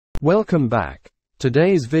Welcome back.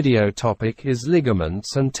 Today's video topic is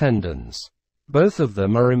ligaments and tendons. Both of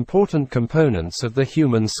them are important components of the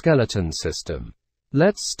human skeleton system.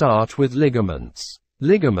 Let's start with ligaments.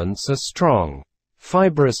 Ligaments are strong,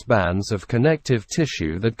 fibrous bands of connective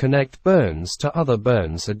tissue that connect bones to other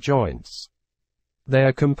bones at joints. They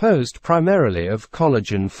are composed primarily of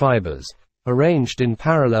collagen fibers, arranged in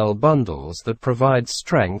parallel bundles that provide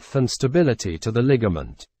strength and stability to the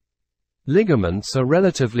ligament. Ligaments are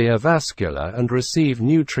relatively avascular and receive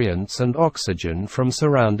nutrients and oxygen from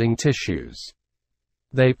surrounding tissues.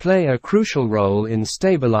 They play a crucial role in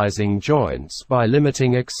stabilizing joints by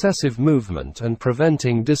limiting excessive movement and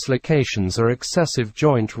preventing dislocations or excessive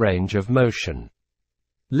joint range of motion.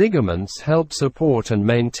 Ligaments help support and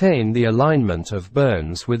maintain the alignment of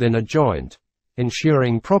bones within a joint,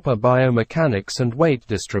 ensuring proper biomechanics and weight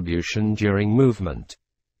distribution during movement.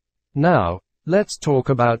 Now, let's talk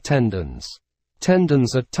about tendons.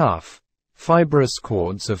 Tendons are tough, fibrous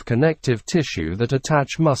cords of connective tissue that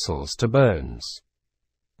attach muscles to bones.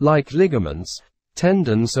 Like ligaments,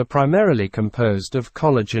 tendons are primarily composed of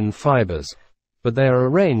collagen fibers, but they are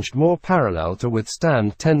arranged more parallel to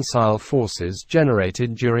withstand tensile forces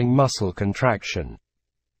generated during muscle contraction.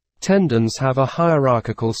 Tendons have a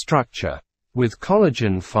hierarchical structure, with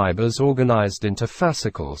collagen fibers organized into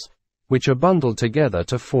fascicles, which are bundled together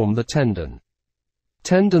to form the tendon.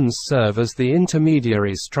 Tendons serve as the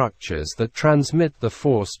intermediary structures that transmit the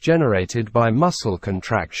force generated by muscle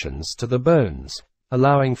contractions to the bones,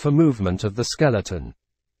 allowing for movement of the skeleton.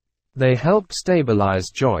 They help stabilize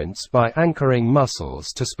joints by anchoring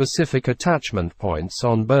muscles to specific attachment points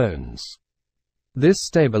on bones. This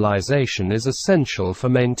stabilization is essential for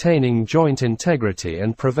maintaining joint integrity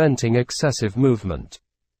and preventing excessive movement.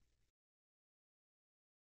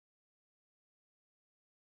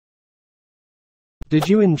 Did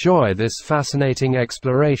you enjoy this fascinating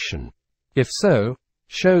exploration? If so,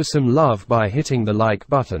 show some love by hitting the like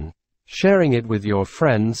button, sharing it with your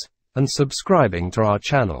friends, and subscribing to our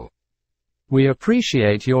channel. We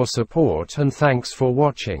appreciate your support and thanks for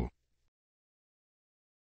watching.